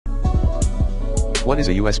What is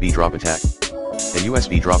a USB drop attack? A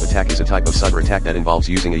USB drop attack is a type of cyber attack that involves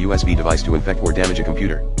using a USB device to infect or damage a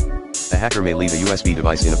computer. A hacker may leave a USB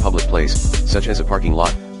device in a public place, such as a parking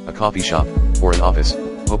lot, a coffee shop, or an office,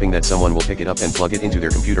 hoping that someone will pick it up and plug it into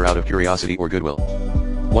their computer out of curiosity or goodwill.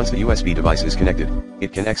 Once the USB device is connected,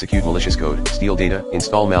 it can execute malicious code, steal data,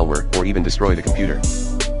 install malware, or even destroy the computer.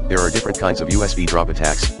 There are different kinds of USB drop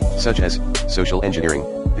attacks, such as social engineering.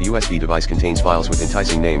 The USB device contains files with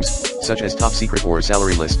enticing names, such as top secret or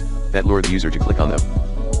salary list, that lure the user to click on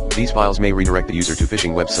them. These files may redirect the user to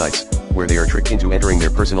phishing websites, where they are tricked into entering their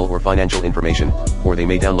personal or financial information, or they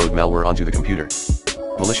may download malware onto the computer.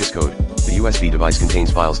 Malicious code. The USB device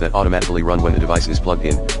contains files that automatically run when the device is plugged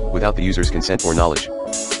in, without the user's consent or knowledge.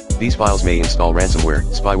 These files may install ransomware,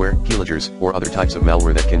 spyware, keyloggers, or other types of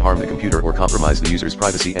malware that can harm the computer or compromise the user's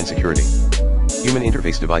privacy and security. Human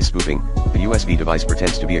interface device spoofing. The USB device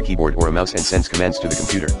pretends to be a keyboard or a mouse and sends commands to the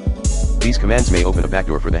computer. These commands may open a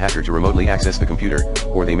backdoor for the hacker to remotely access the computer,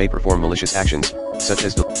 or they may perform malicious actions, such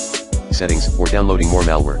as deleting settings or downloading more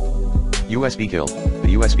malware. USB kill.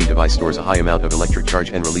 The USB device stores a high amount of electric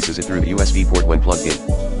charge and releases it through the USB port when plugged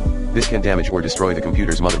in. This can damage or destroy the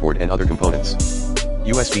computer's motherboard and other components.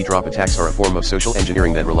 USB drop attacks are a form of social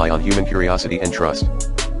engineering that rely on human curiosity and trust.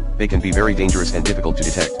 They can be very dangerous and difficult to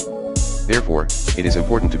detect. Therefore, it is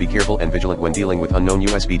important to be careful and vigilant when dealing with unknown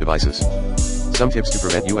USB devices. Some tips to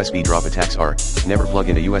prevent USB drop attacks are: never plug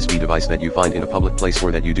in a USB device that you find in a public place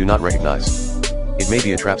or that you do not recognize. It may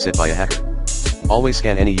be a trap set by a hacker. Always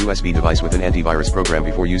scan any USB device with an antivirus program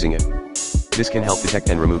before using it. This can help detect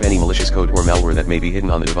and remove any malicious code or malware that may be hidden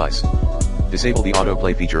on the device. Disable the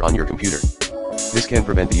autoplay feature on your computer. This can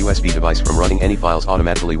prevent the USB device from running any files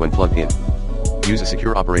automatically when plugged in. Use a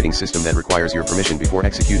secure operating system that requires your permission before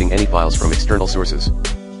executing any files from external sources.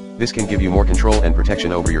 This can give you more control and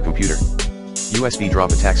protection over your computer. USB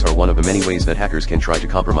drop attacks are one of the many ways that hackers can try to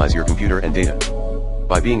compromise your computer and data.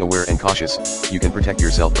 By being aware and cautious, you can protect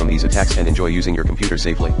yourself from these attacks and enjoy using your computer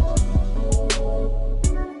safely.